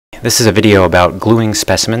This is a video about gluing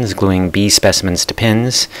specimens, gluing bee specimens to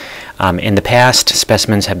pins. In the past,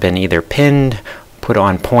 specimens have been either pinned, put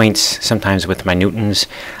on points, sometimes with minutems.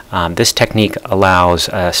 This technique allows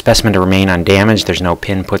a specimen to remain undamaged. There's no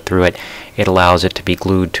pin put through it. It allows it to be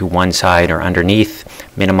glued to one side or underneath,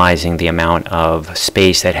 minimizing the amount of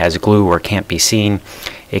space that has glue or can't be seen.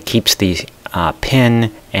 It keeps the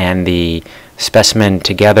pin and the specimen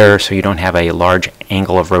together so you don't have a large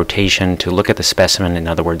angle of rotation to look at the specimen. In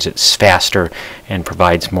other words, it's faster and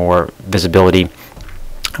provides more visibility.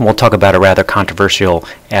 And we'll talk about a rather controversial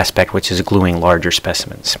aspect, which is gluing larger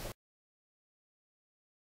specimens.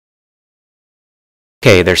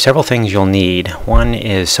 Okay, there's several things you'll need. One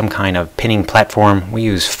is some kind of pinning platform. We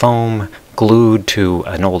use foam glued to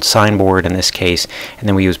an old signboard in this case, and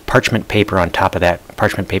then we use parchment paper on top of that,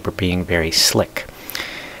 parchment paper being very slick,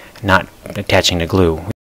 not attaching to glue.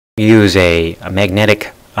 We use a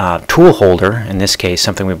magnetic tool holder, in this case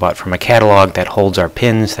something we bought from a catalog that holds our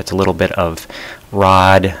pins. That's a little bit of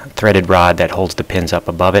rod, threaded rod that holds the pins up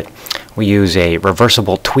above it. We use a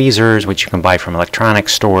reversible tweezers, which you can buy from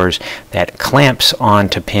electronics stores, that clamps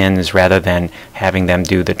onto pins rather than having them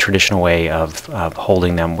do the traditional way of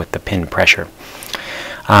holding them with the pin pressure.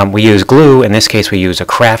 We use glue. In this case we use a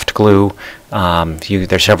craft glue.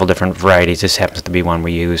 There's several different varieties. This happens to be one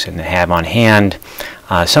we use and have on hand.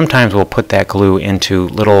 Sometimes we'll put that glue into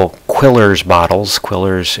little Quillers bottles.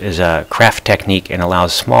 Quillers is a craft technique and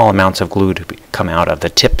allows small amounts of glue to come out of the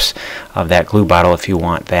tips of that glue bottle if you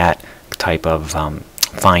want that type of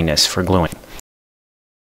fineness for gluing.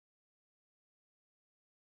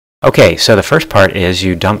 Okay, so the first part is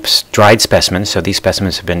you dump dried specimens. So these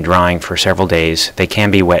specimens have been drying for several days. They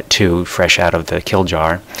can be wet too, fresh out of the kill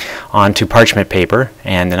jar, onto parchment paper.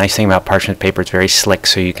 And the nice thing about parchment paper, it's very slick,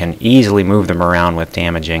 so you can easily move them around with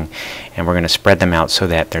damaging. And we're going to spread them out so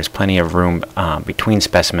that there's plenty of room between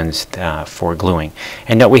specimens for gluing.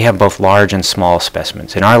 And note we have both large and small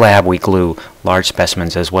specimens. In our lab we glue large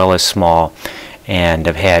specimens as well as small, and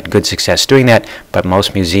have had good success doing that, but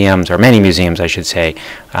most museums, or many museums I should say,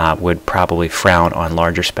 would probably frown on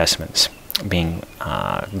larger specimens being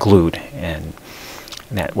glued in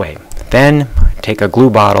that way. Then I take a glue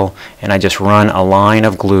bottle and I just run a line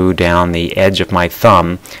of glue down the edge of my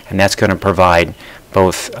thumb, and that's going to provide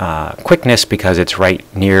both quickness because it's right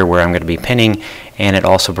near where I'm going to be pinning, and it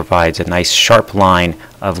also provides a nice sharp line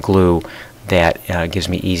of glue that gives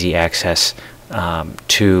me easy access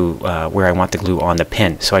to where I want the glue on the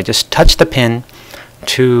pin. So I just touch the pin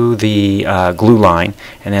to the glue line,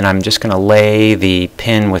 and then I'm just going to lay the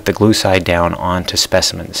pin with the glue side down onto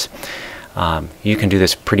specimens. You can do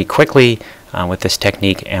this pretty quickly with this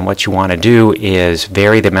technique, and what you want to do is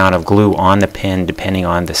vary the amount of glue on the pin depending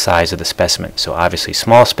on the size of the specimen. So obviously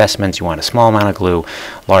small specimens you want a small amount of glue,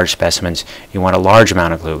 large specimens you want a large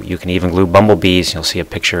amount of glue. You can even glue bumblebees. You'll see a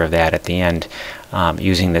picture of that at the end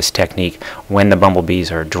using this technique when the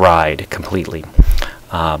bumblebees are dried completely.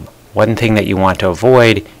 One thing that you want to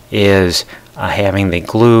avoid is having the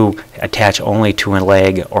glue attach only to a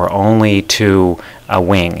leg or only to a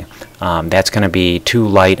wing. That's going to be too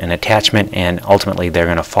light an attachment, and ultimately they're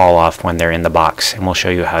going to fall off when they're in the box. And we'll show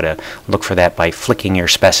you how to look for that by flicking your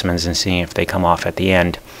specimens and seeing if they come off at the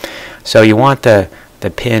end. So you want the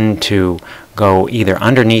pin to go either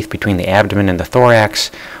underneath between the abdomen and the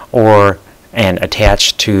thorax, and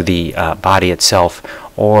attach to the body itself,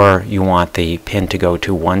 or you want the pin to go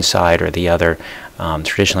to one side or the other.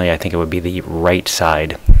 Traditionally I think it would be the right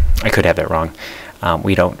side. I could have that wrong.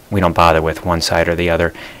 We don't bother with one side or the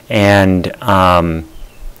other, and have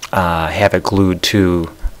it glued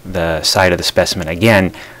to the side of the specimen.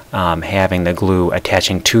 Again, having the glue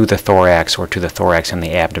attaching to the thorax or to the thorax and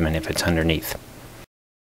the abdomen if it's underneath.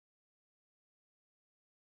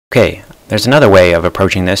 Okay, there's another way of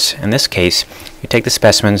approaching this. In this case, you take the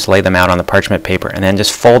specimens, lay them out on the parchment paper, and then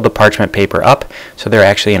just fold the parchment paper up so they're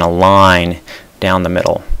actually in a line down the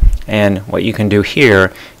middle. And what you can do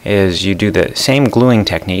here is you do the same gluing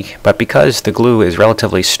technique, but because the glue is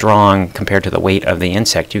relatively strong compared to the weight of the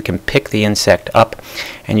insect, you can pick the insect up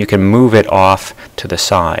and you can move it off to the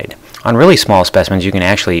side. On really small specimens you can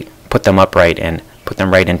actually put them upright and put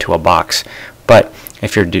them right into a box. But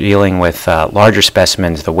if you're dealing with larger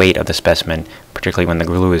specimens, the weight of the specimen, particularly when the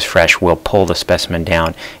glue is fresh, will pull the specimen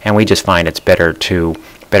down, and we just find it's better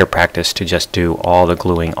practice to just do all the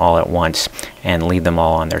gluing all at once and leave them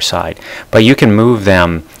all on their side. But you can move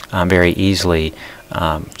them very easily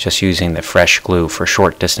just using the fresh glue for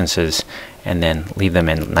short distances, and then leave them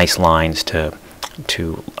in nice lines to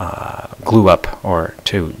glue up or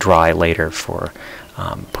to dry later for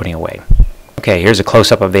putting away. Okay, here's a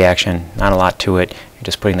close-up of the action. Not a lot to it. You're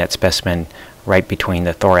just putting that specimen right between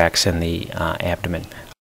the thorax and the abdomen.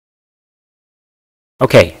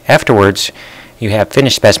 Okay, afterwards you have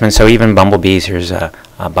finished specimens, so even bumblebees, here's a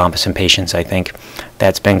Bombus impatiens, I think,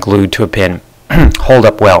 that's been glued to a pin, hold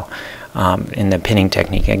up well in the pinning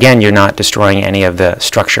technique. Again, you're not destroying any of the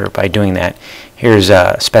structure by doing that. Here's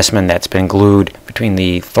a specimen that's been glued between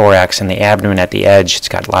the thorax and the abdomen at the edge. It's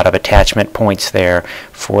got a lot of attachment points there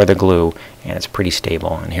for the glue, and it's pretty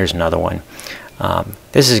stable. And here's another one.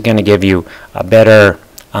 This is going to give you a better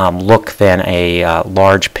look than a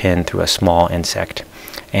large pin through a small insect.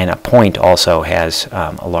 And a point also has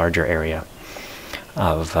a larger area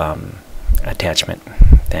of attachment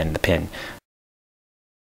than the pin.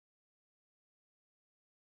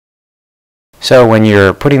 So when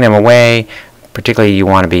you're putting them away, particularly you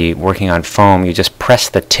want to be working on foam, you just press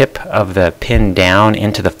the tip of the pin down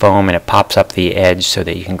into the foam and it pops up the edge so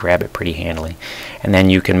that you can grab it pretty handily. And then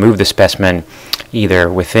you can move the specimen either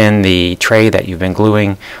within the tray that you've been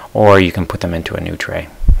gluing, or you can put them into a new tray.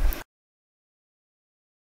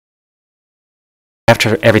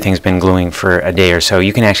 After everything's been gluing for a day or so,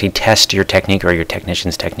 you can actually test your technique or your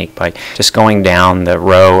technician's technique by just going down the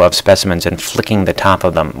row of specimens and flicking the top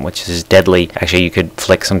of them, which is deadly. Actually, you could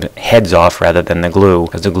flick some heads off rather than the glue,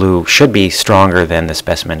 because the glue should be stronger than the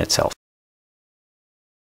specimen itself.